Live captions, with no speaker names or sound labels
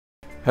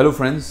Hello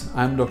friends,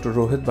 I am Dr.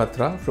 Rohit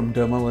Batra from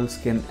Dermaworld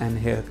Skin and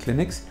Hair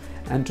Clinics,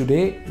 and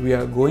today we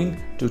are going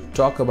to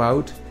talk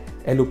about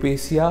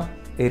Alopecia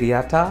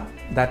areata,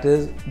 that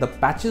is the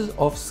patches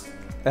of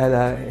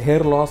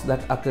hair loss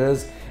that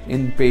occurs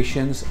in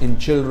patients, in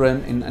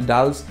children, in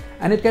adults,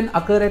 and it can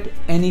occur at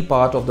any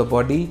part of the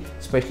body,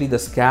 especially the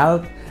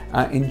scalp,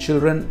 in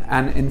children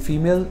and in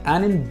females,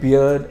 and in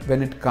beard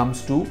when it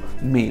comes to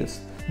males.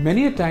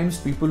 Many a times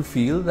people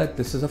feel that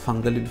this is a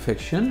fungal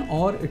infection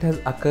or it has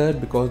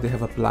occurred because they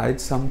have applied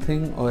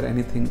something or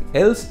anything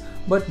else,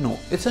 but no,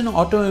 it's an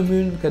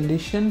autoimmune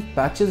condition.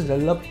 Patches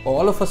develop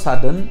all of a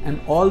sudden and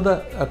all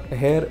the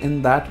hair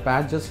in that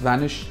patch just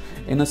vanish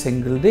in a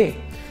single day.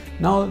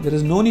 Now there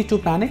is no need to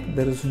panic,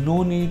 there is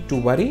no need to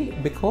worry,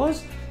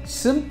 because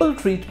simple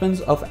treatments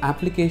of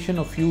application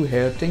of few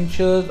hair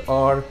tinctures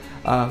or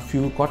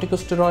few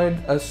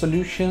corticosteroid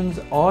solutions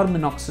or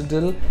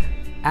minoxidil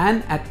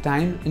and at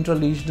times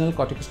intralesional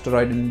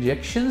corticosteroid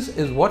injections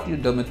is what your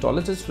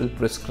dermatologist will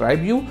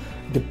prescribe you,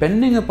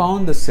 depending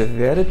upon the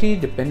severity,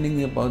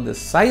 depending upon the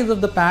size of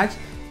the patch,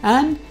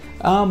 and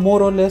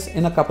more or less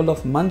in a couple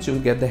of months you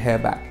will get the hair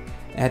back.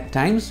 At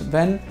times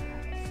when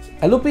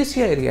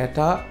alopecia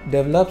areata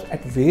develops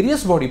at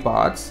various body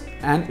parts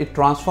and it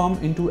transforms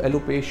into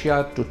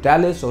alopecia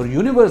totalis or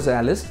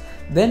universalis,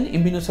 then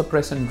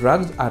immunosuppressant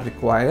drugs are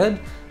required,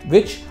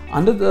 which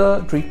under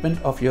the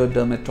treatment of your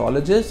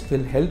dermatologist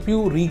will help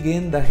you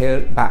regain the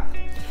hair back.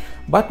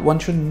 But one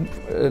should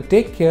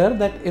take care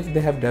that if they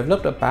have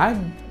developed a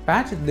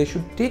patch, they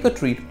should take a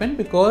treatment,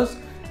 because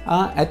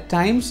at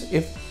times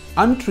if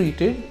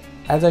untreated,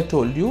 as I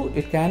told you,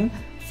 it can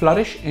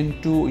flourish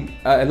into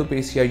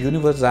alopecia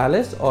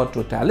universalis or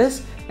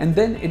totalis, and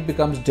then it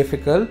becomes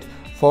difficult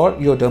for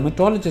your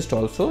dermatologist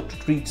also to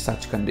treat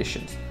such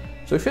conditions.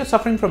 So if you're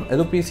suffering from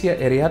alopecia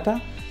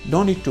areata,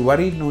 no need to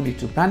worry, no need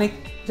to panic.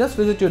 Just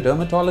visit your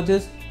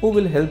dermatologist, who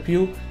will help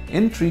you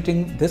in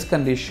treating this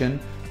condition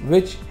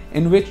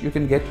in which you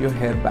can get your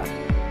hair back.